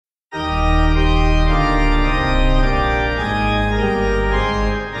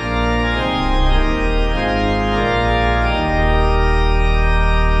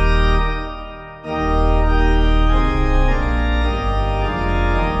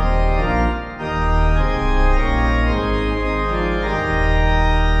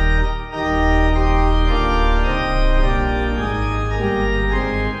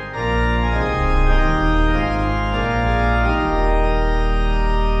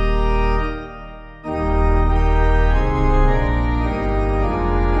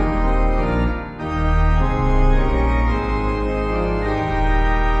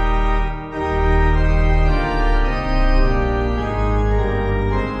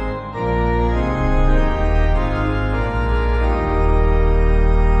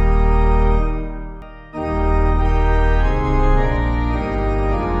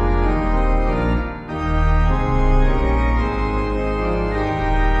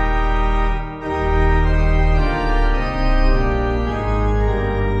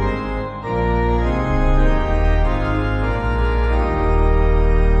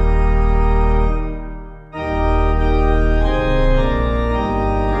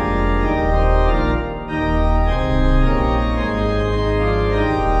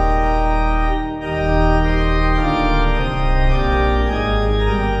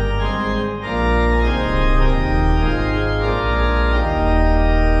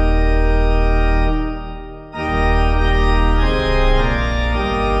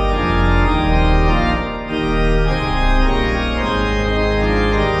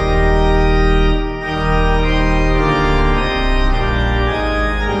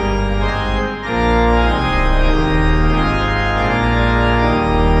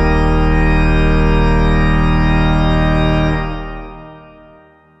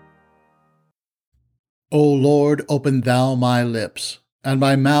open thou my lips, and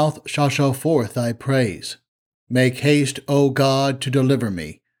my mouth shall show forth thy praise. Make haste, O God, to deliver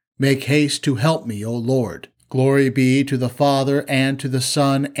me. Make haste to help me, O Lord. Glory be to the Father, and to the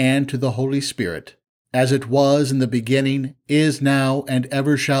Son, and to the Holy Spirit, as it was in the beginning, is now, and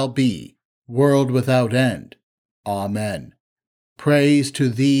ever shall be, world without end. Amen. Praise to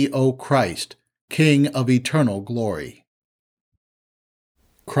thee, O Christ, King of eternal glory.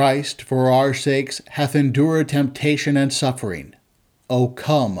 Christ, for our sakes, hath endured temptation and suffering. O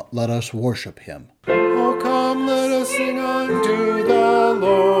come, let us worship him. O come, let us sing unto the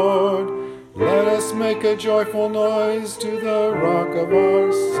Lord. Let us make a joyful noise to the rock of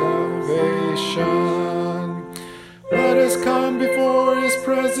our salvation. Let us come before his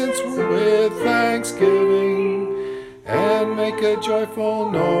presence with thanksgiving, and make a joyful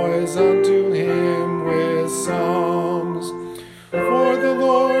noise unto him with psalms. For the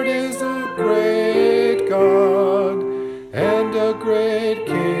Lord is a great God, and a great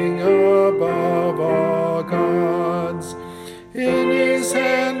King above all gods. In his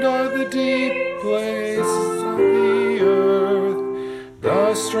hand are the deep places of the earth.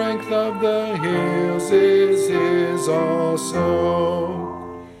 The strength of the hills is his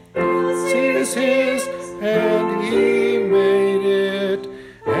also. Sea is his, and he made it,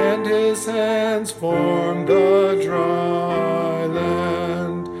 and his hands formed the dry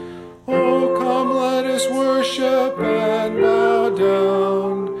land. Oh, come, let us worship and bow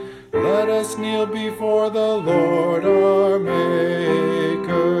down. Let us kneel before the Lord our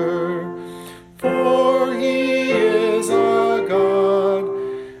Maker. For he is our God,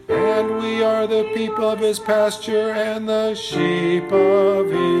 and we are the people of his pasture and the sheep of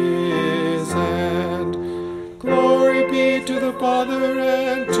his hand. Glory be to the Father,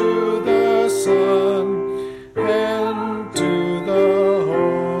 and to the Son, and to the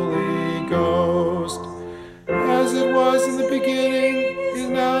Holy Ghost, as it was in the beginning, is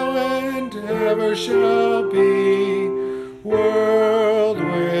now, and ever shall be, world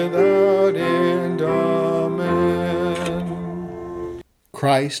without end. Amen.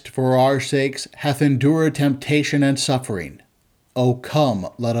 Christ, for our sakes, hath endured temptation and suffering. O come,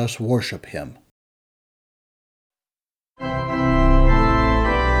 let us worship him.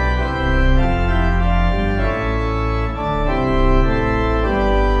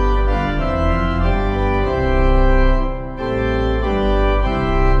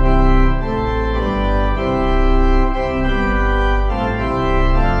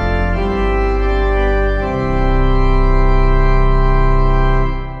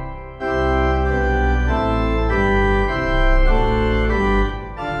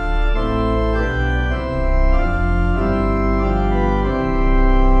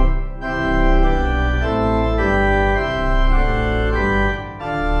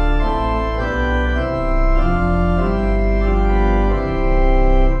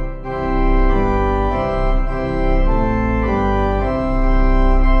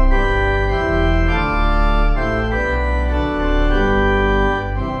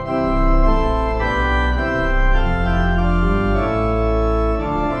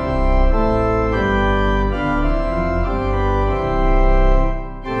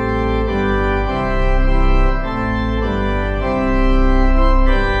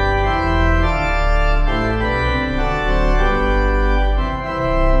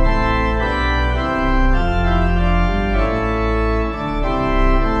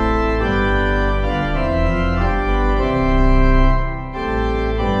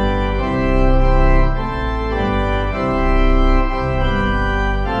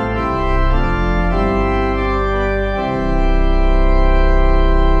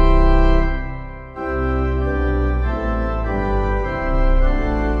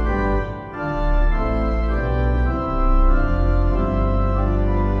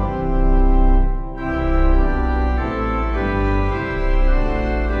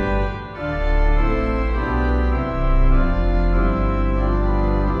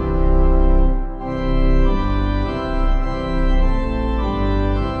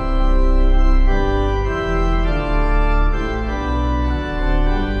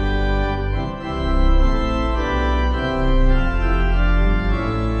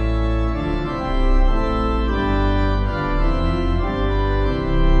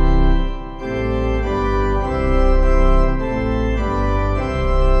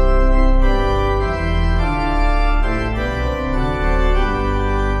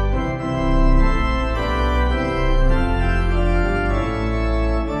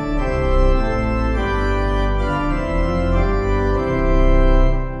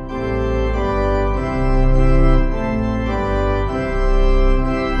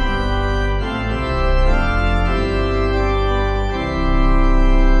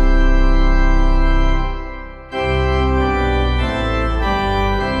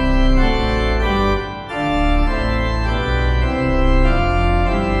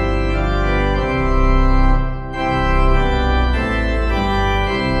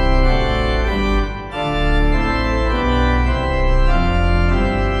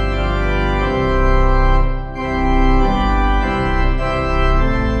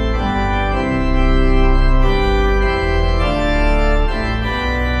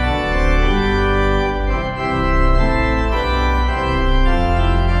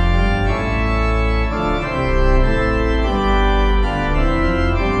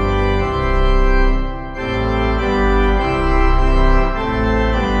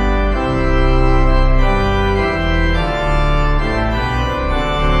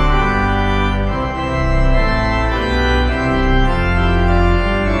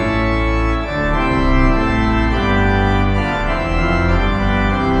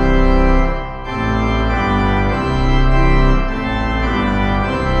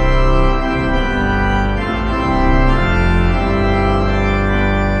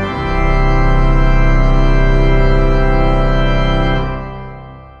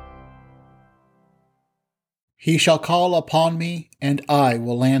 He shall call upon me, and I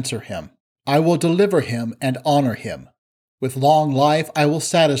will answer him. I will deliver him and honor him. With long life I will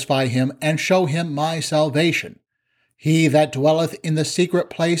satisfy him and show him my salvation. He that dwelleth in the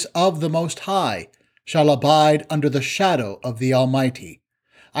secret place of the Most High shall abide under the shadow of the Almighty.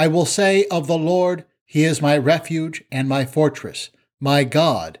 I will say of the Lord, He is my refuge and my fortress, my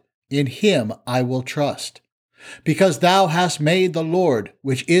God, in him I will trust. Because thou hast made the Lord,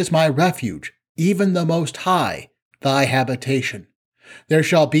 which is my refuge, even the Most High, thy habitation. There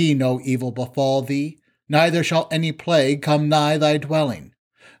shall be no evil befall thee, neither shall any plague come nigh thy dwelling.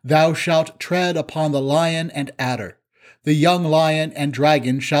 Thou shalt tread upon the lion and adder. The young lion and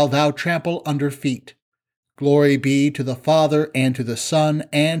dragon shall thou trample under feet. Glory be to the Father, and to the Son,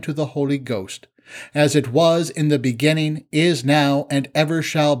 and to the Holy Ghost, as it was in the beginning, is now, and ever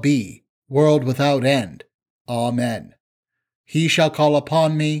shall be, world without end. Amen. He shall call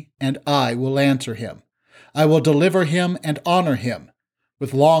upon me, and I will answer him. I will deliver him and honor him.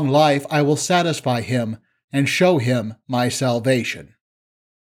 With long life I will satisfy him, and show him my salvation.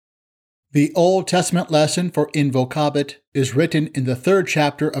 The Old Testament lesson for Invocabit is written in the 3rd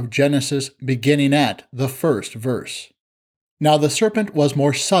chapter of Genesis, beginning at the 1st verse. Now the serpent was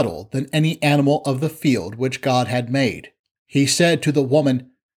more subtle than any animal of the field which God had made. He said to the woman,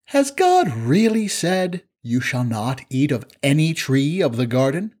 Has God really said, You shall not eat of any tree of the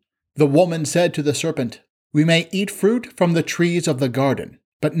garden? The woman said to the serpent, We may eat fruit from the trees of the garden,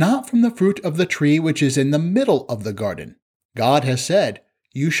 but not from the fruit of the tree which is in the middle of the garden. God has said,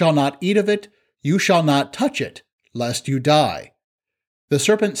 You shall not eat of it, you shall not touch it, lest you die. The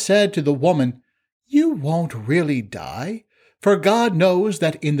serpent said to the woman, You won't really die, for God knows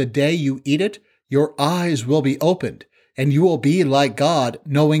that in the day you eat it, your eyes will be opened, and you will be like God,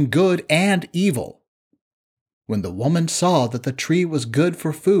 knowing good and evil. When the woman saw that the tree was good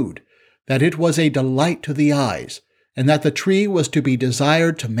for food, that it was a delight to the eyes, and that the tree was to be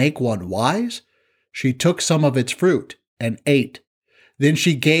desired to make one wise, she took some of its fruit and ate. Then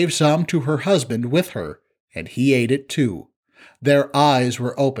she gave some to her husband with her, and he ate it too. Their eyes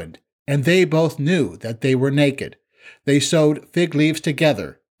were opened, and they both knew that they were naked. They sewed fig leaves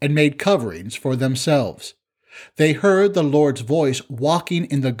together and made coverings for themselves. They heard the Lord's voice walking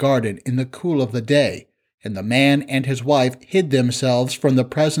in the garden in the cool of the day, and the man and his wife hid themselves from the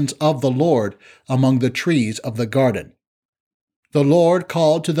presence of the Lord among the trees of the garden. The Lord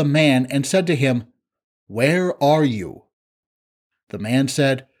called to the man and said to him, Where are you? The man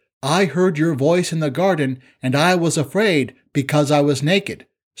said, I heard your voice in the garden, and I was afraid because I was naked,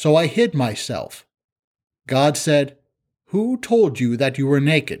 so I hid myself. God said, Who told you that you were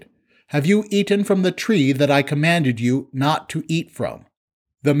naked? Have you eaten from the tree that I commanded you not to eat from?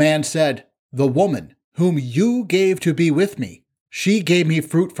 The man said, The woman, whom you gave to be with me, she gave me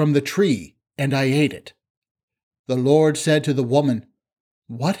fruit from the tree, and I ate it. The Lord said to the woman,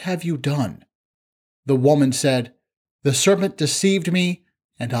 What have you done? The woman said, The serpent deceived me,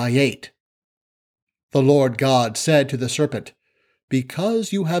 and I ate. The Lord God said to the serpent,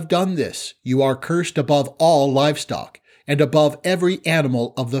 Because you have done this, you are cursed above all livestock, and above every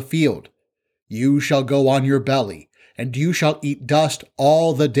animal of the field. You shall go on your belly, and you shall eat dust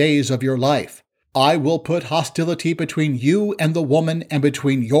all the days of your life. I will put hostility between you and the woman, and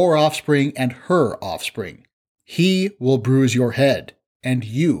between your offspring and her offspring. He will bruise your head, and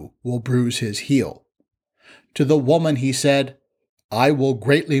you will bruise his heel. To the woman he said, I will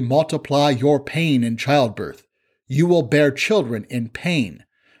greatly multiply your pain in childbirth. You will bear children in pain.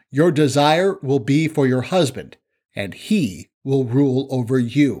 Your desire will be for your husband, and he will rule over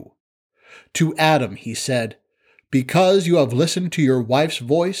you. To Adam he said, Because you have listened to your wife's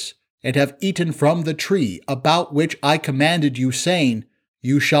voice, and have eaten from the tree about which I commanded you, saying,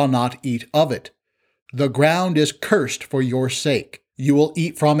 You shall not eat of it. The ground is cursed for your sake. You will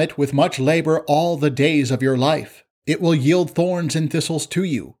eat from it with much labor all the days of your life. It will yield thorns and thistles to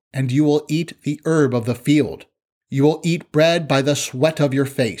you, and you will eat the herb of the field. You will eat bread by the sweat of your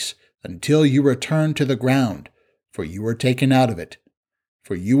face, until you return to the ground, for you were taken out of it.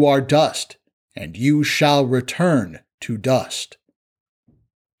 For you are dust, and you shall return to dust.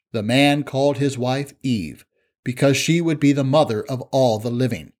 The man called his wife Eve, because she would be the mother of all the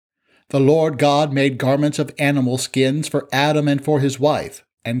living. The Lord God made garments of animal skins for Adam and for his wife,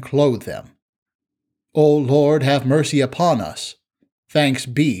 and clothed them. O Lord, have mercy upon us. Thanks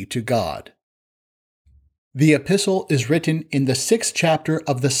be to God. The epistle is written in the 6th chapter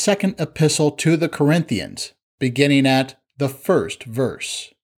of the 2nd epistle to the Corinthians, beginning at the 1st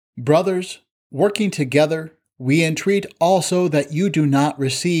verse. Brothers, working together, we entreat also that you do not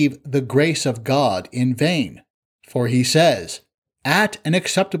receive the grace of God in vain. For he says, At an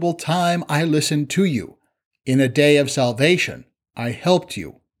acceptable time I listened to you. In a day of salvation I helped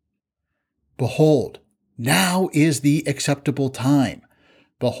you. Behold, now is the acceptable time.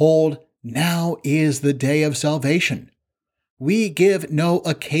 Behold, now is the day of salvation. We give no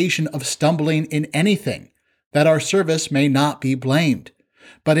occasion of stumbling in anything, that our service may not be blamed,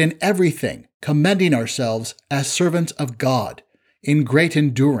 but in everything commending ourselves as servants of God, in great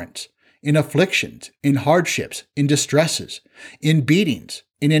endurance, in afflictions, in hardships, in distresses, in beatings,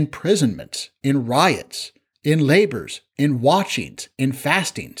 in imprisonments, in riots, in labors, in watchings, in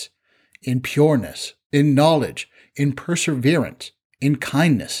fastings, in pureness, in knowledge, in perseverance, in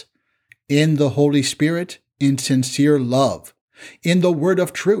kindness, in the Holy Spirit, in sincere love, in the word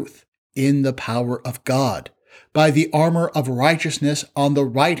of truth, in the power of God, by the armor of righteousness on the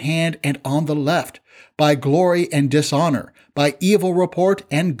right hand and on the left, by glory and dishonor, by evil report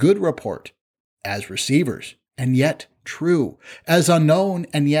and good report, as receivers, and yet true, as unknown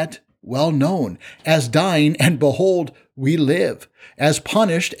and yet well known, as dying, and behold, we live, as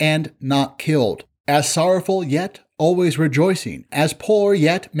punished and not killed, as sorrowful yet always rejoicing, as poor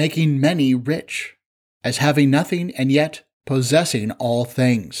yet making many rich, as having nothing and yet possessing all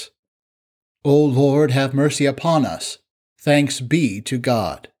things. O Lord, have mercy upon us. Thanks be to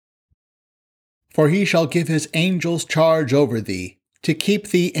God. For he shall give his angels charge over thee, to keep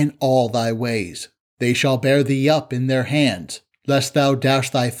thee in all thy ways. They shall bear thee up in their hands, lest thou dash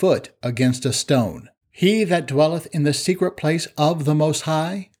thy foot against a stone. He that dwelleth in the secret place of the Most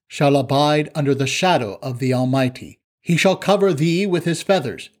High shall abide under the shadow of the Almighty. He shall cover thee with his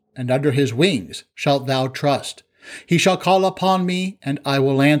feathers, and under his wings shalt thou trust. He shall call upon me, and I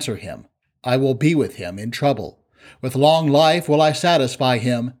will answer him. I will be with him in trouble. With long life will I satisfy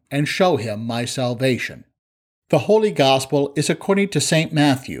him, and show him my salvation. The Holy Gospel is according to St.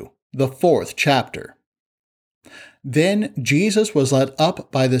 Matthew, the 4th chapter. Then Jesus was led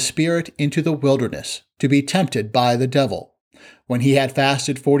up by the Spirit into the wilderness, to be tempted by the devil. When he had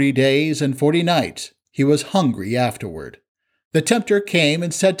fasted 40 days and 40 nights, he was hungry afterward. The tempter came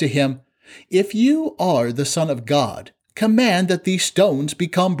and said to him, If you are the Son of God, command that these stones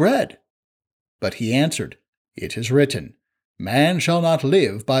become bread. But he answered, It is written, Man shall not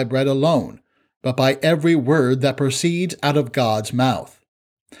live by bread alone, but by every word that proceeds out of God's mouth.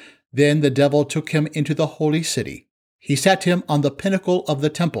 Then the devil took him into the holy city. He set him on the pinnacle of the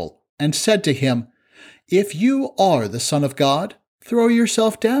temple, and said to him, If you are the Son of God, throw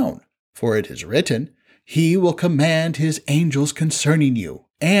yourself down, for it is written, He will command his angels concerning you,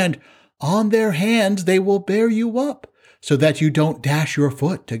 and on their hands they will bear you up, so that you don't dash your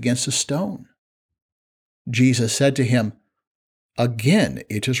foot against a stone. Jesus said to him, Again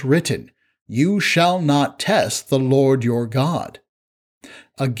it is written, You shall not test the Lord your God.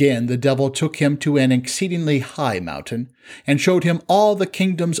 Again the devil took him to an exceedingly high mountain, and showed him all the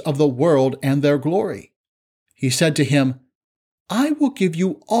kingdoms of the world and their glory. He said to him, I will give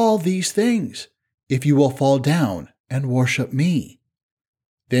you all these things, if you will fall down and worship me.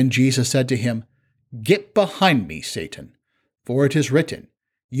 Then Jesus said to him, Get behind me, Satan, for it is written,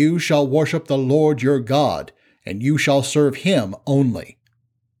 You shall worship the Lord your God, and you shall serve him only.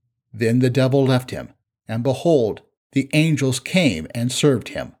 Then the devil left him, and behold, the angels came and served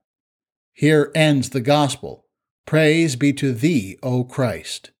him. Here ends the gospel. Praise be to thee, O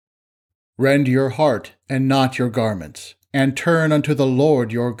Christ. Rend your heart and not your garments, and turn unto the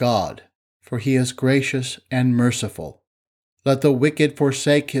Lord your God, for he is gracious and merciful. Let the wicked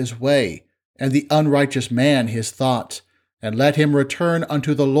forsake his way, and the unrighteous man his thoughts, and let him return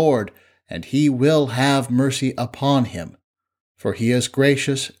unto the Lord, and he will have mercy upon him, for he is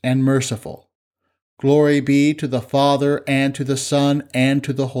gracious and merciful. Glory be to the Father, and to the Son, and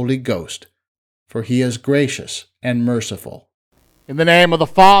to the Holy Ghost, for he is gracious and merciful. In the name of the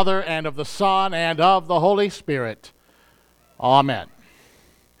Father, and of the Son, and of the Holy Spirit. Amen.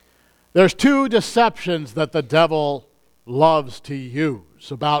 There's two deceptions that the devil loves to use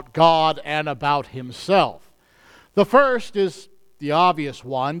about God and about himself. The first is the obvious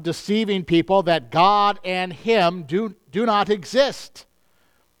one, deceiving people that God and him do not exist.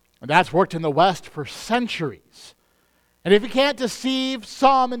 And that's worked in the West for centuries. And if he can't deceive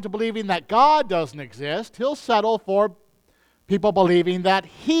some into believing that God doesn't exist, he'll settle for people believing that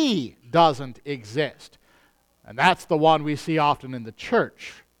he doesn't exist. And that's the one we see often in the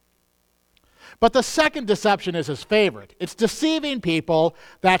church. But the second deception is his favorite. It's deceiving people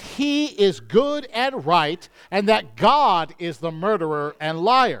that he is good and right, and that God is the murderer and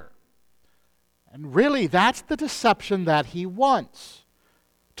liar. And really, that's the deception that he wants,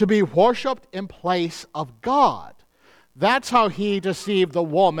 to be worshipped in place of God. That's how he deceived the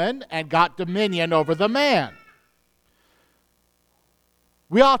woman and got dominion over the man.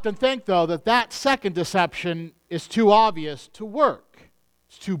 We often think, though, that that second deception is too obvious to work.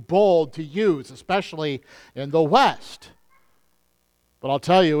 It's too bold to use, especially in the West. But I'll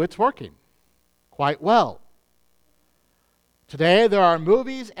tell you, it's working quite well. Today, there are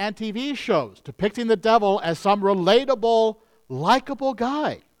movies and TV shows depicting the devil as some relatable, likable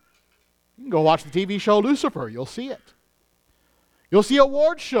guy. You can go watch the TV show Lucifer. You'll see it. You'll see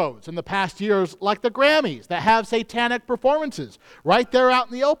award shows in the past years like the Grammys that have satanic performances right there out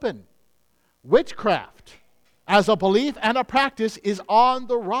in the open. Witchcraft as a belief and a practice is on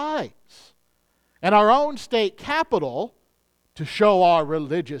the rise. And our own state capitol, to show our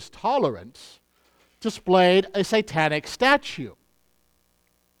religious tolerance, displayed a satanic statue.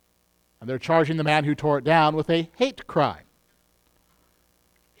 And they're charging the man who tore it down with a hate crime.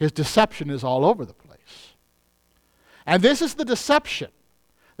 His deception is all over the place. And this is the deception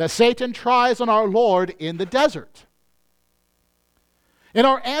that Satan tries on our Lord in the desert. In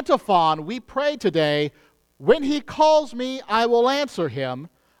our antiphon, we pray today, "When he calls me, I will answer him.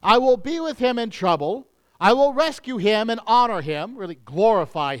 I will be with him in trouble. I will rescue him and honor him," really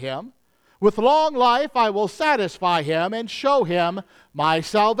glorify him. "With long life I will satisfy him and show him my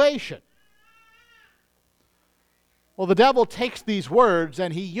salvation." Well, the devil takes these words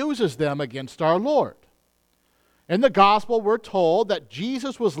and he uses them against our Lord. In the gospel, we're told that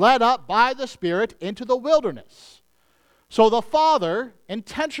Jesus was led up by the Spirit into the wilderness. So the Father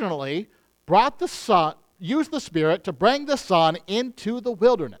intentionally brought the Son, used the Spirit to bring the Son into the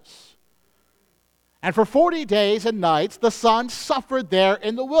wilderness. And for 40 days and nights, the Son suffered there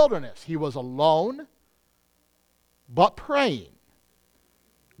in the wilderness. He was alone, but praying.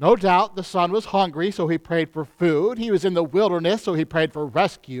 No doubt the Son was hungry, so he prayed for food. He was in the wilderness, so he prayed for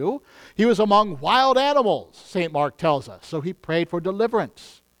rescue. He was among wild animals, St. Mark tells us, so he prayed for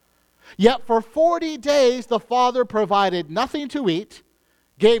deliverance. Yet for 40 days the Father provided nothing to eat,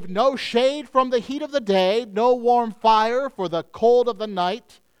 gave no shade from the heat of the day, no warm fire for the cold of the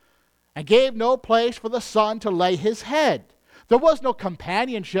night, and gave no place for the Son to lay his head. There was no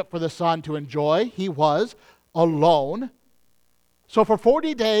companionship for the Son to enjoy. He was alone. So for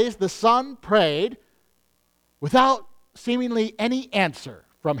 40 days, the Son prayed without seemingly any answer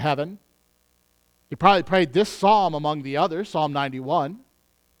from heaven. He probably prayed this psalm among the others, Psalm 91.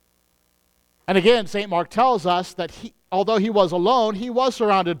 And again, St. Mark tells us that although he was alone, he was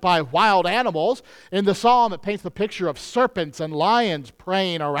surrounded by wild animals. In the psalm, it paints the picture of serpents and lions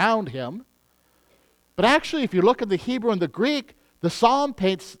preying around him. But actually, if you look at the Hebrew and the Greek, the psalm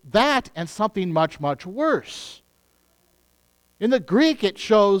paints that and something much, much worse. In the Greek, it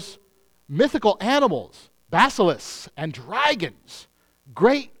shows mythical animals, basilisks and dragons,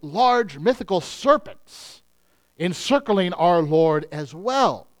 great, large, mythical serpents encircling our Lord as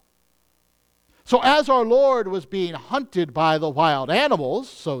well. So as our Lord was being hunted by the wild animals,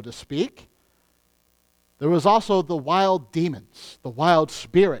 so to speak, there was also the wild demons, the wild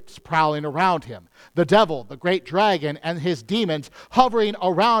spirits prowling around him. The devil, the great dragon, and his demons hovering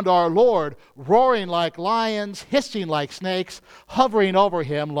around our Lord, roaring like lions, hissing like snakes, hovering over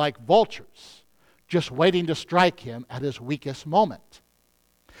him like vultures, just waiting to strike him at his weakest moment.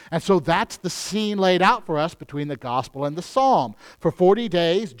 And so that's the scene laid out for us between the gospel and the psalm. For 40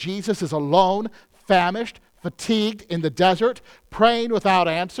 days, Jesus is alone, famished, fatigued in the desert, praying without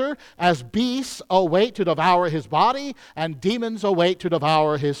answer, as beasts await to devour his body and demons await to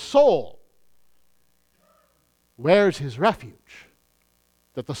devour his soul. Where's his refuge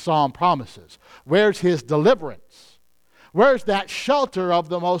that the psalm promises? Where's his deliverance? Where's that shelter of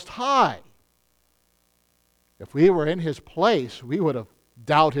the Most High? If we were in his place, we would have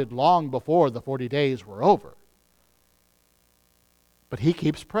doubted long before the 40 days were over. But he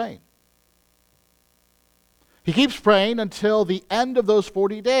keeps praying. He keeps praying until the end of those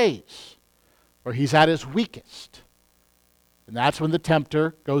 40 days, where he's at his weakest. And that's when the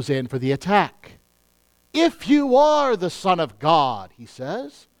tempter goes in for the attack. "If you are the Son of God," he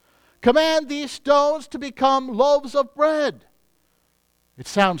says, "command these stones to become loaves of bread." It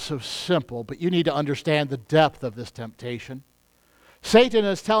sounds so simple, but you need to understand the depth of this temptation. Satan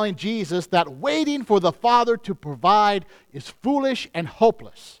is telling Jesus that waiting for the Father to provide is foolish and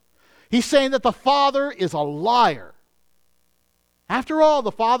hopeless. He's saying that the Father is a liar. After all,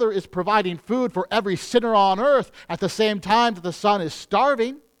 the Father is providing food for every sinner on earth at the same time that the Son is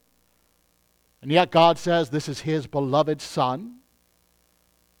starving. And yet God says this is his beloved Son.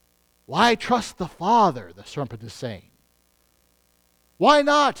 Why trust the Father, the serpent is saying. Why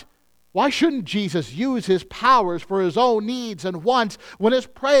not? Why shouldn't Jesus use his powers for his own needs and wants when his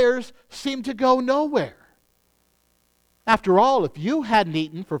prayers seem to go nowhere? After all, if you hadn't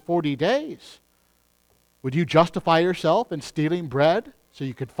eaten for 40 days, would you justify yourself in stealing bread so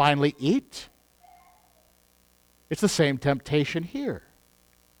you could finally eat? It's the same temptation here.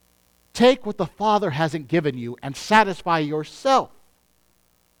 Take what the Father hasn't given you and satisfy yourself.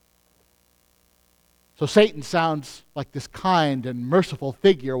 So Satan sounds like this kind and merciful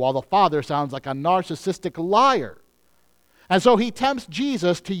figure, while the Father sounds like a narcissistic liar. And so he tempts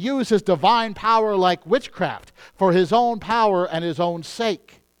Jesus to use his divine power like witchcraft for his own power and his own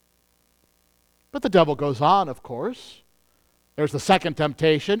sake. But the devil goes on, of course. There's the second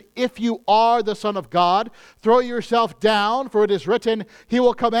temptation. If you are the Son of God, throw yourself down, for it is written, he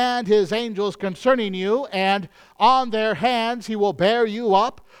will command his angels concerning you, and on their hands he will bear you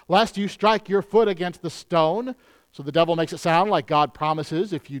up, lest you strike your foot against the stone. So the devil makes it sound like God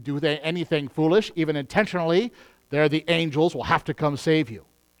promises if you do anything foolish, even intentionally, there the angels will have to come save you.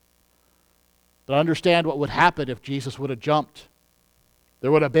 But understand what would happen if Jesus would have jumped.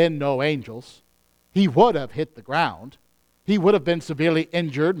 There would have been no angels. He would have hit the ground. He would have been severely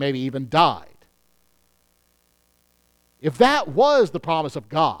injured, maybe even died. If that was the promise of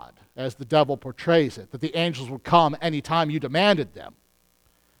God, as the devil portrays it, that the angels would come anytime you demanded them,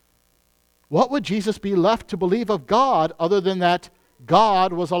 what would Jesus be left to believe of God other than that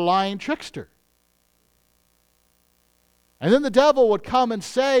God was a lying trickster? And then the devil would come and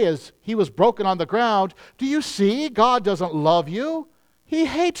say, as he was broken on the ground, do you see, God doesn't love you. He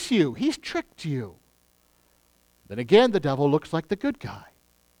hates you. He's tricked you. Then again, the devil looks like the good guy.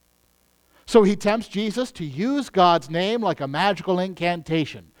 So he tempts Jesus to use God's name like a magical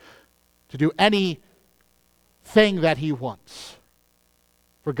incantation, to do anything that he wants,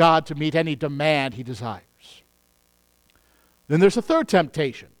 for God to meet any demand he desires. Then there's a third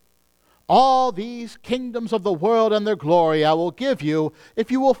temptation. All these kingdoms of the world and their glory I will give you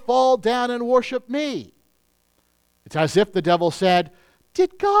if you will fall down and worship me. It's as if the devil said,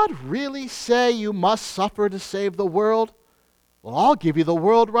 did God really say you must suffer to save the world? Well, I'll give you the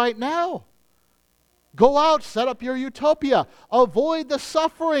world right now. Go out, set up your utopia. Avoid the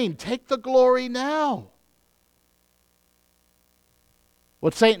suffering. Take the glory now.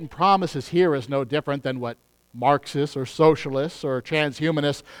 What Satan promises here is no different than what Marxists or socialists or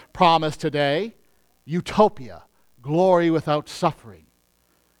transhumanists promise today. Utopia, glory without suffering.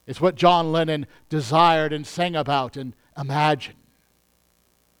 It's what John Lennon desired and sang about and imagined.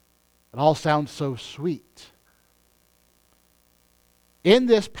 It all sounds so sweet. In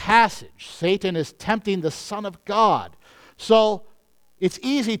this passage, Satan is tempting the Son of God. So it's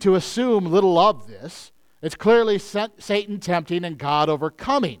easy to assume little of this. It's clearly Satan tempting and God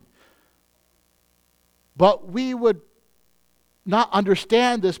overcoming. But we would not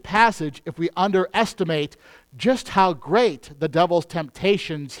understand this passage if we underestimate just how great the devil's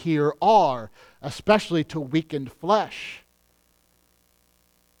temptations here are, especially to weakened flesh.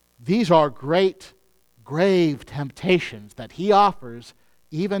 These are great, grave temptations that he offers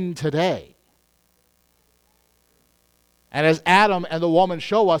even today. And as Adam and the woman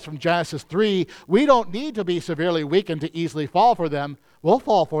show us from Genesis 3, we don't need to be severely weakened to easily fall for them. We'll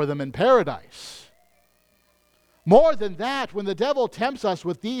fall for them in paradise. More than that, when the devil tempts us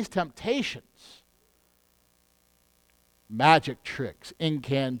with these temptations, magic tricks,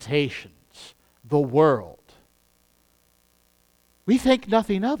 incantations, the world, we think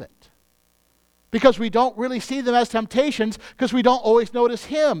nothing of it. Because we don't really see them as temptations, because we don't always notice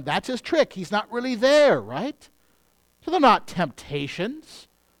him. That's his trick. He's not really there, right? So they're not temptations,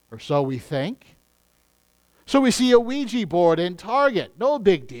 or so we think. So we see a Ouija board in Target. No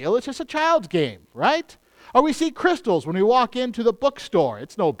big deal. It's just a child's game, right? Or we see crystals when we walk into the bookstore.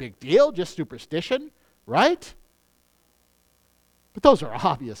 It's no big deal, just superstition, right? But those are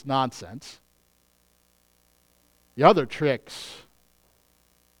obvious nonsense. The other tricks,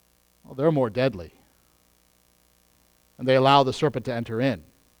 well, they're more deadly. And they allow the serpent to enter in.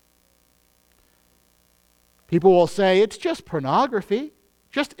 People will say, it's just pornography,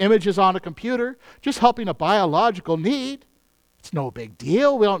 just images on a computer, just helping a biological need. It's no big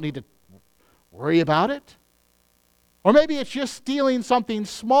deal. We don't need to worry about it. Or maybe it's just stealing something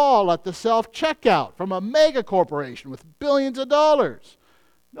small at the self-checkout from a mega corporation with billions of dollars.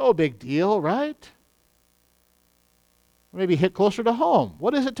 No big deal, right? Maybe hit closer to home.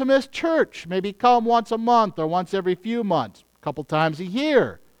 What is it to miss church? Maybe come once a month or once every few months, a couple times a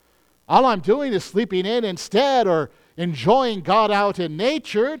year. All I'm doing is sleeping in instead or enjoying God out in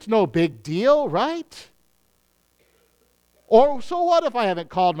nature. It's no big deal, right? Or so what if I haven't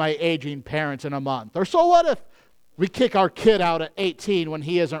called my aging parents in a month? Or so what if we kick our kid out at 18 when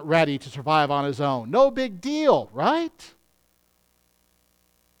he isn't ready to survive on his own? No big deal, right?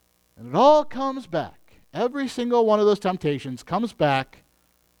 And it all comes back. Every single one of those temptations comes back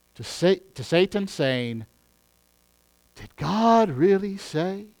to Satan saying, did God really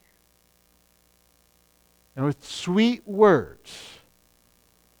say? And with sweet words,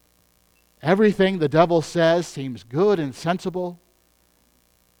 everything the devil says seems good and sensible,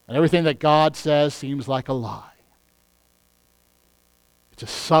 and everything that God says seems like a lie. It's a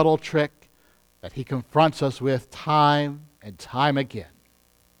subtle trick that he confronts us with time and time again.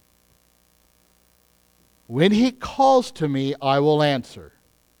 When he calls to me, I will answer.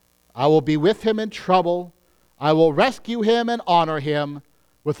 I will be with him in trouble. I will rescue him and honor him.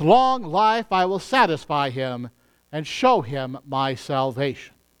 With long life I will satisfy him and show him my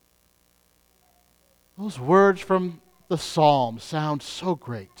salvation. Those words from the Psalm sound so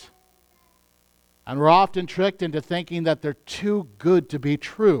great. And we're often tricked into thinking that they're too good to be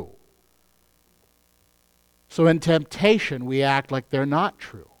true. So in temptation, we act like they're not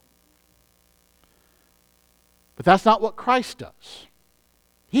true. But that's not what Christ does.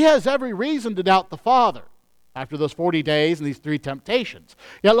 He has every reason to doubt the Father after those 40 days and these 3 temptations.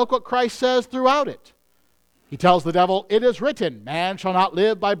 Yet look what Christ says throughout it. He tells the devil, "It is written, man shall not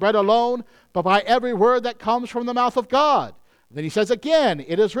live by bread alone, but by every word that comes from the mouth of God." Then he says again,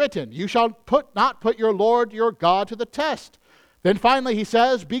 "It is written, you shall not put your Lord your God to the test." Then finally he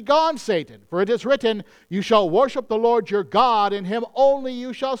says, "Begone, Satan, for it is written, you shall worship the Lord your God, and him only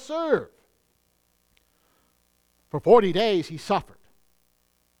you shall serve." For 40 days he suffered.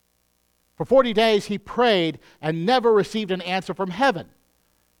 For 40 days he prayed and never received an answer from heaven.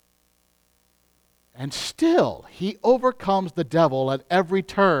 And still he overcomes the devil at every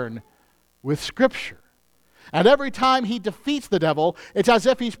turn with Scripture. And every time he defeats the devil, it's as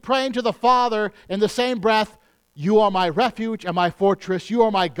if he's praying to the Father in the same breath, "You are my refuge and my fortress. You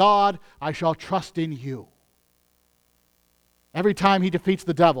are my God. I shall trust in you." Every time he defeats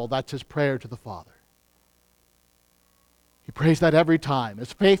the devil, that's his prayer to the Father. He prays that every time.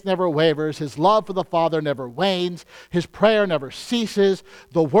 His faith never wavers. His love for the Father never wanes. His prayer never ceases.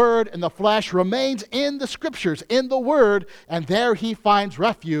 The Word in the flesh remains in the Scriptures, in the Word, and there he finds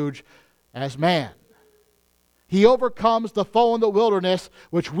refuge as man. He overcomes the foe in the wilderness,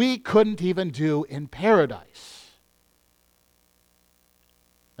 which we couldn't even do in paradise.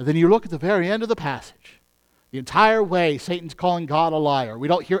 And then you look at the very end of the passage. The entire way, Satan's calling God a liar. We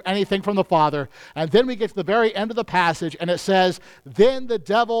don't hear anything from the Father. And then we get to the very end of the passage, and it says, "Then the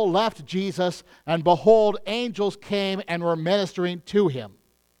devil left Jesus, and behold, angels came and were ministering to him."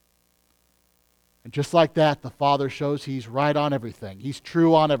 And just like that, the Father shows he's right on everything. He's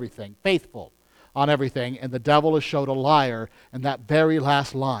true on everything, faithful on everything, and the devil is showed a liar in that very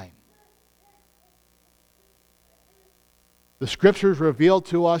last line. The Scriptures reveal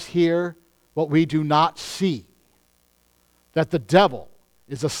to us here what we do not see, that the devil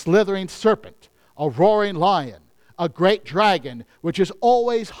is a slithering serpent, a roaring lion, a great dragon, which is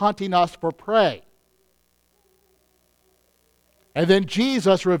always hunting us for prey. And then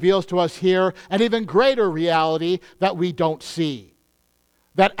Jesus reveals to us here an even greater reality that we don't see.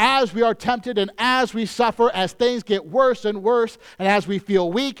 That as we are tempted and as we suffer, as things get worse and worse, and as we feel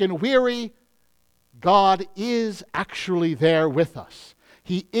weak and weary, God is actually there with us.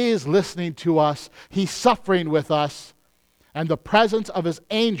 He is listening to us. He's suffering with us. And the presence of his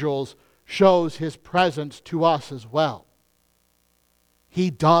angels shows his presence to us as well. He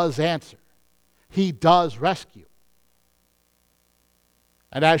does answer. He does rescue.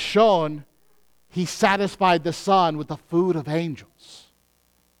 And as shown, he satisfied the Son with the food of angels.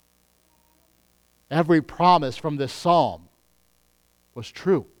 Every promise from this psalm was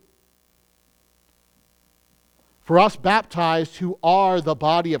true. For us baptized who are the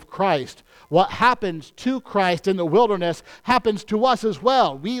body of Christ, what happens to Christ in the wilderness happens to us as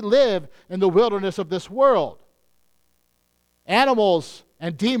well. We live in the wilderness of this world. Animals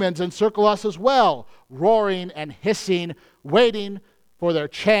and demons encircle us as well, roaring and hissing, waiting for their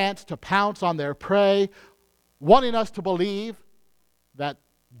chance to pounce on their prey, wanting us to believe that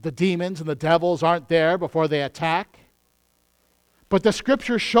the demons and the devils aren't there before they attack. But the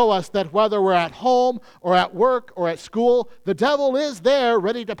Scriptures show us that whether we're at home or at work or at school, the devil is there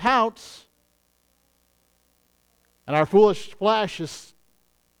ready to pounce. And our foolish flesh is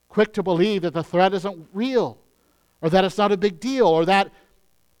quick to believe that the threat isn't real, or that it's not a big deal, or that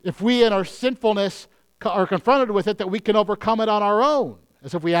if we in our sinfulness are confronted with it, that we can overcome it on our own,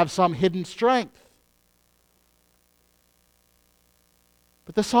 as if we have some hidden strength.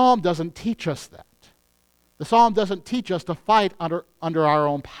 But the psalm doesn't teach us that. The psalm doesn't teach us to fight under our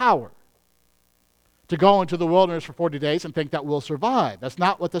own power, to go into the wilderness for 40 days and think that we'll survive. That's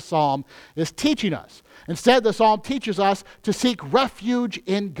not what the psalm is teaching us. Instead, the psalm teaches us to seek refuge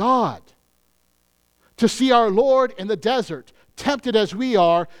in God, to see our Lord in the desert, tempted as we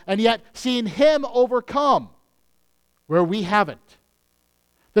are, and yet seeing him overcome where we haven't.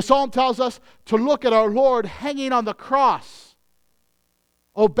 The psalm tells us to look at our Lord hanging on the cross,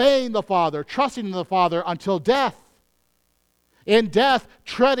 obeying the Father, trusting in the Father until death. In death,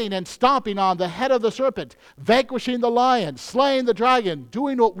 treading and stomping on the head of the serpent, vanquishing the lion, slaying the dragon,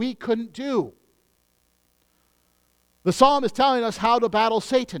 doing what we couldn't do. The psalm is telling us how to battle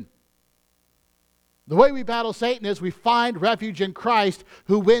Satan. The way we battle Satan is we find refuge in Christ,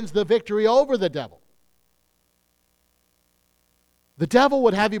 who wins the victory over the devil. The devil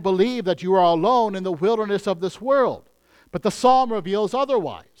would have you believe that you are alone in the wilderness of this world, but the psalm reveals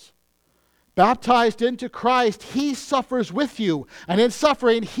otherwise. Baptized into Christ, he suffers with you, and in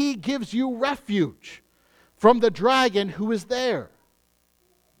suffering, he gives you refuge from the dragon who is there.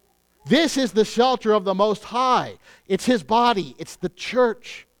 This is the shelter of the Most High. It's his body. It's the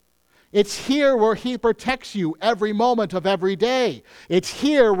church. It's here where he protects you every moment of every day. It's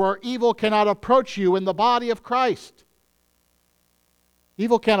here where evil cannot approach you in the body of Christ.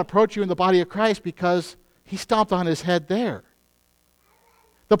 Evil can't approach you in the body of Christ because he stomped on his head there.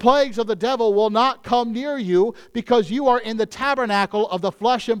 The plagues of the devil will not come near you because you are in the tabernacle of the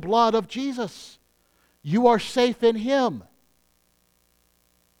flesh and blood of Jesus. You are safe in him.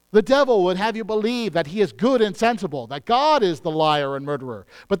 The devil would have you believe that he is good and sensible, that God is the liar and murderer.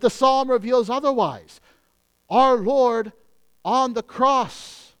 But the psalm reveals otherwise. Our Lord on the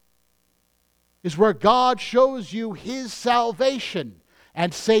cross is where God shows you his salvation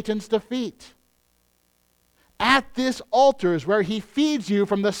and Satan's defeat. At this altar is where he feeds you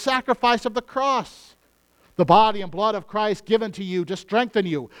from the sacrifice of the cross. The body and blood of Christ given to you to strengthen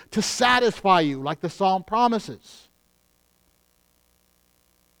you, to satisfy you, like the psalm promises.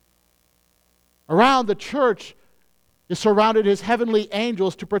 Around the church is surrounded his heavenly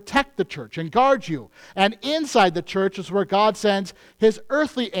angels to protect the church and guard you. And inside the church is where God sends his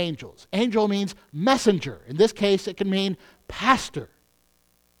earthly angels. Angel means messenger. In this case, it can mean pastor.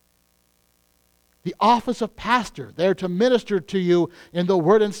 The office of pastor, there to minister to you in the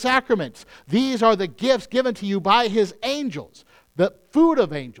word and sacraments. These are the gifts given to you by his angels, the food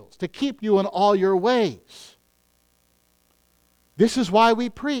of angels, to keep you in all your ways. This is why we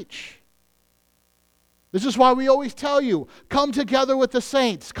preach. This is why we always tell you, come together with the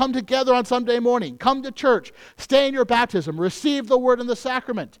saints, come together on Sunday morning, come to church, stay in your baptism, receive the word and the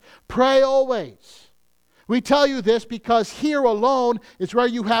sacrament, pray always. We tell you this because here alone is where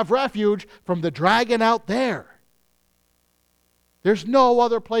you have refuge from the dragon out there. There's no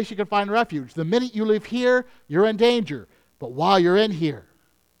other place you can find refuge. The minute you leave here, you're in danger. But while you're in here,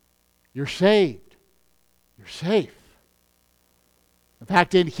 you're saved. You're safe. In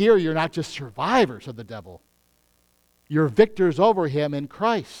fact, in here, you're not just survivors of the devil. You're victors over him in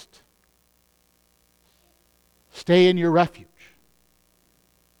Christ. Stay in your refuge.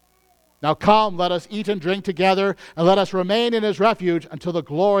 Now come, let us eat and drink together, and let us remain in his refuge until the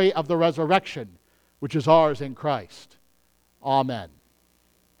glory of the resurrection, which is ours in Christ. Amen.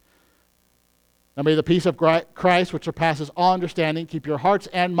 Now may the peace of Christ, which surpasses all understanding, keep your hearts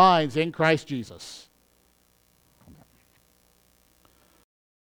and minds in Christ Jesus.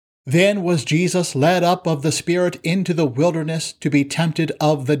 Then was Jesus led up of the Spirit into the wilderness to be tempted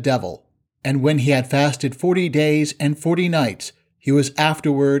of the devil. And when he had fasted 40 days and 40 nights, he was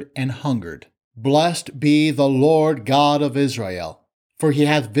afterward and hungered. Blessed be the Lord God of Israel, for he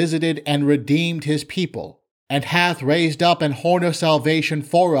hath visited and redeemed his people, and hath raised up an horn of salvation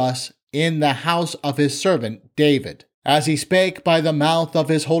for us in the house of his servant David, as he spake by the mouth of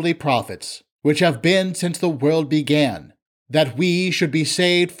his holy prophets, which have been since the world began, that we should be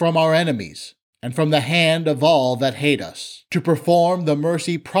saved from our enemies, and from the hand of all that hate us, to perform the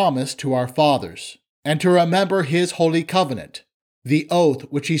mercy promised to our fathers, and to remember his holy covenant, the oath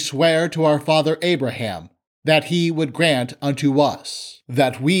which he sware to our father Abraham, that he would grant unto us,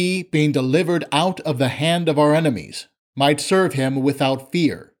 that we, being delivered out of the hand of our enemies, might serve him without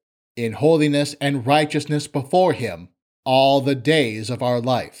fear, in holiness and righteousness before him, all the days of our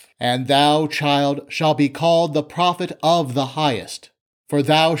life. And thou, child, shalt be called the prophet of the highest, for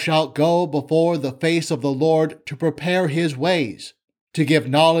thou shalt go before the face of the Lord to prepare his ways, to give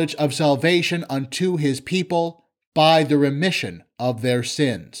knowledge of salvation unto his people, by the remission of their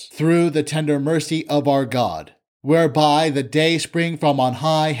sins, through the tender mercy of our God, whereby the day spring from on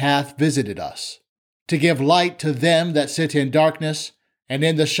high hath visited us, to give light to them that sit in darkness, and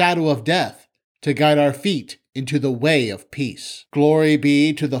in the shadow of death, to guide our feet into the way of peace. Glory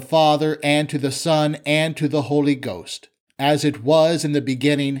be to the Father, and to the Son, and to the Holy Ghost, as it was in the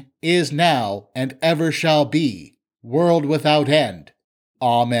beginning, is now, and ever shall be, world without end.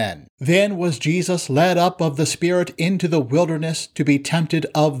 Amen. Then was Jesus led up of the Spirit into the wilderness to be tempted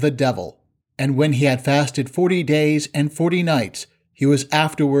of the devil. And when he had fasted 40 days and 40 nights, he was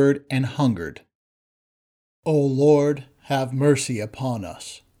afterward and hungered. O Lord, have mercy upon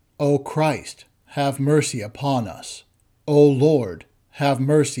us. O Christ, have mercy upon us. O Lord, have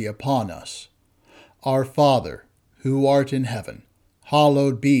mercy upon us. Our Father, who art in heaven,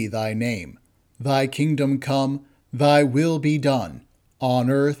 hallowed be thy name. Thy kingdom come, thy will be done, on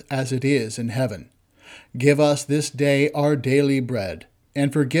earth as it is in heaven. Give us this day our daily bread,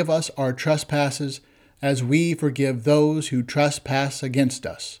 and forgive us our trespasses, as we forgive those who trespass against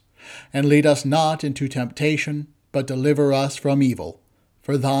us. And lead us not into temptation, but deliver us from evil.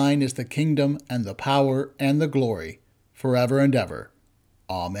 For thine is the kingdom, and the power, and the glory, forever and ever.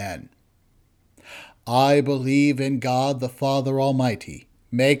 Amen. I believe in God the Father Almighty,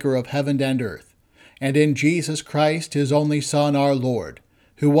 maker of heaven and earth, and in Jesus Christ, his only Son, our Lord,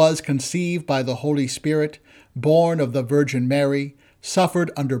 who was conceived by the Holy Spirit, born of the Virgin Mary, suffered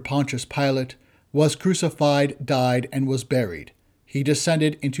under Pontius Pilate, was crucified, died, and was buried. He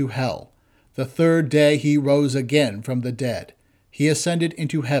descended into hell. The third day he rose again from the dead. He ascended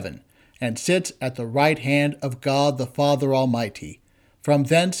into heaven, and sits at the right hand of God the Father Almighty. From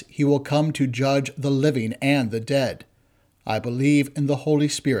thence he will come to judge the living and the dead. I believe in the Holy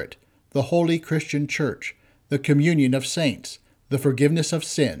Spirit, the holy Christian Church, the communion of saints, the forgiveness of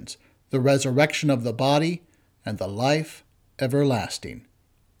sins, the resurrection of the body, and the life everlasting.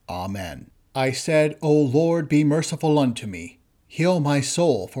 Amen. I said, O Lord, be merciful unto me. Heal my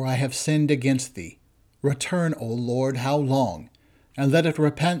soul, for I have sinned against thee. Return, O Lord, how long? And let it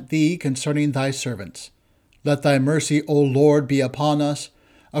repent thee concerning thy servants. Let thy mercy, O Lord, be upon us,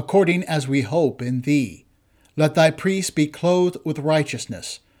 according as we hope in thee. Let thy priests be clothed with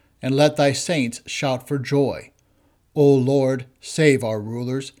righteousness, and let thy saints shout for joy. O Lord, save our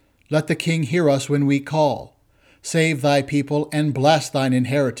rulers. Let the king hear us when we call. Save thy people and bless thine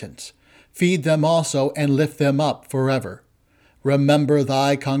inheritance. Feed them also and lift them up forever. Remember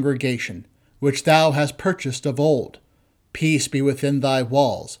thy congregation, which thou hast purchased of old. Peace be within thy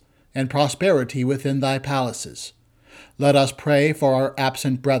walls, and prosperity within thy palaces. Let us pray for our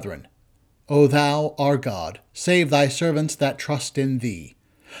absent brethren. O thou, our God, save thy servants that trust in thee.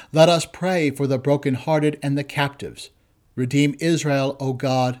 Let us pray for the broken-hearted and the captives. Redeem Israel, O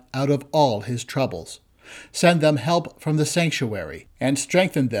God, out of all his troubles. Send them help from the sanctuary, and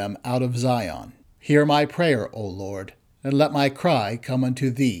strengthen them out of Zion. Hear my prayer, O Lord, and let my cry come unto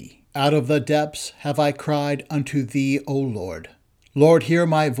thee. Out of the depths have I cried unto thee, O Lord. Lord, hear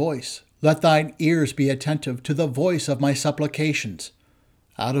my voice. Let thine ears be attentive to the voice of my supplications.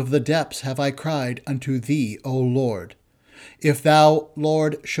 Out of the depths have I cried unto thee, O Lord. If thou,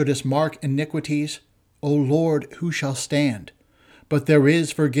 Lord, shouldest mark iniquities, O Lord, who shall stand? But there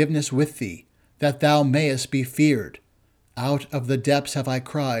is forgiveness with thee, that thou mayest be feared. Out of the depths have I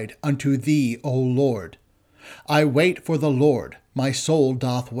cried unto thee, O Lord. I wait for the Lord, my soul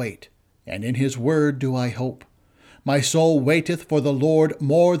doth wait, and in his word do I hope. My soul waiteth for the Lord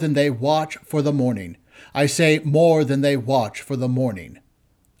more than they watch for the morning. I say, more than they watch for the morning.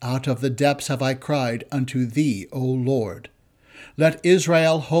 Out of the depths have I cried unto thee, O Lord. Let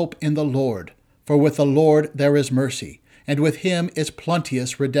Israel hope in the Lord, for with the Lord there is mercy, and with him is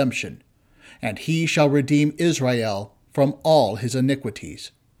plenteous redemption. And he shall redeem Israel from all his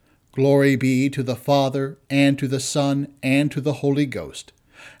iniquities. Glory be to the Father, and to the Son, and to the Holy Ghost,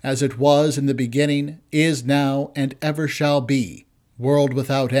 as it was in the beginning, is now, and ever shall be, world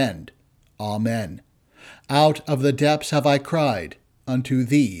without end. Amen. Out of the depths have I cried unto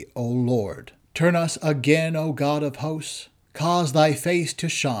thee, O Lord. Turn us again, O God of hosts. Cause thy face to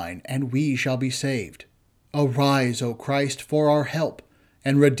shine, and we shall be saved. Arise, O Christ, for our help,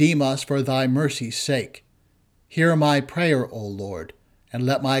 and redeem us for thy mercy's sake. Hear my prayer, O Lord, and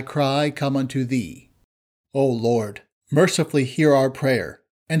let my cry come unto thee. O Lord, mercifully hear our prayer,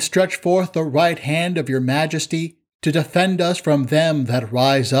 and stretch forth the right hand of your majesty to defend us from them that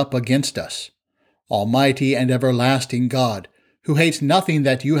rise up against us. Almighty and everlasting God, who hates nothing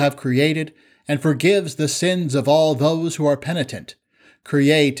that you have created, and forgives the sins of all those who are penitent,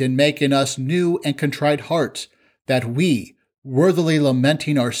 create and make in us new and contrite hearts, that we, worthily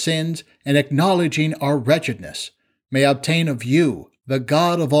lamenting our sins and acknowledging our wretchedness, may obtain of you, the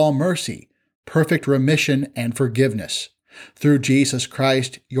God of all mercy, perfect remission and forgiveness. Through Jesus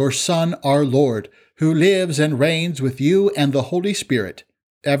Christ, your Son, our Lord, who lives and reigns with you and the Holy Spirit,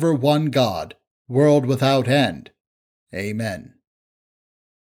 ever one God, world without end. Amen.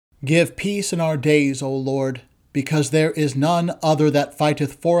 Give peace in our days, O Lord, because there is none other that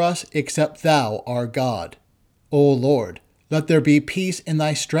fighteth for us except thou, our God. O Lord, let there be peace in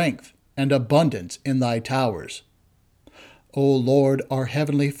thy strength, and abundance in thy towers. O Lord, our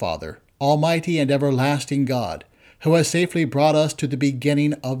heavenly Father, Almighty and everlasting God, who has safely brought us to the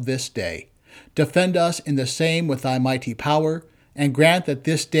beginning of this day, defend us in the same with thy mighty power, and grant that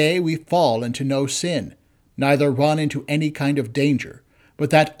this day we fall into no sin, neither run into any kind of danger, but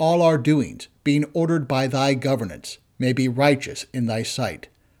that all our doings, being ordered by thy governance, may be righteous in thy sight.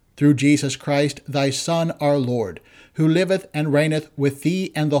 Through Jesus Christ, thy Son, our Lord, who liveth and reigneth with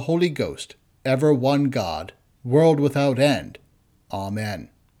thee and the Holy Ghost, ever one God, world without end. Amen.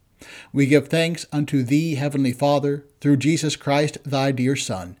 We give thanks unto thee, Heavenly Father, through Jesus Christ, thy dear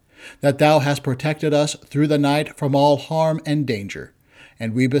Son, that thou hast protected us through the night from all harm and danger.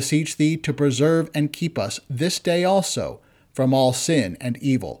 And we beseech thee to preserve and keep us this day also from all sin and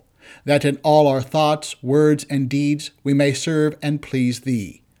evil, that in all our thoughts, words, and deeds we may serve and please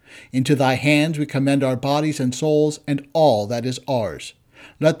thee. Into thy hands we commend our bodies and souls and all that is ours.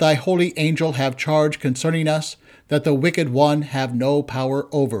 Let thy holy angel have charge concerning us, that the wicked one have no power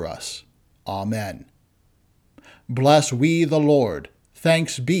over us. Amen. Bless we the Lord.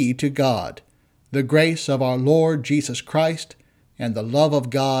 Thanks be to God. The grace of our Lord Jesus Christ, and the love of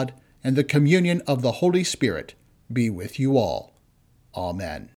God, and the communion of the Holy Spirit be with you all.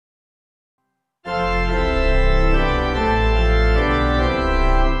 Amen.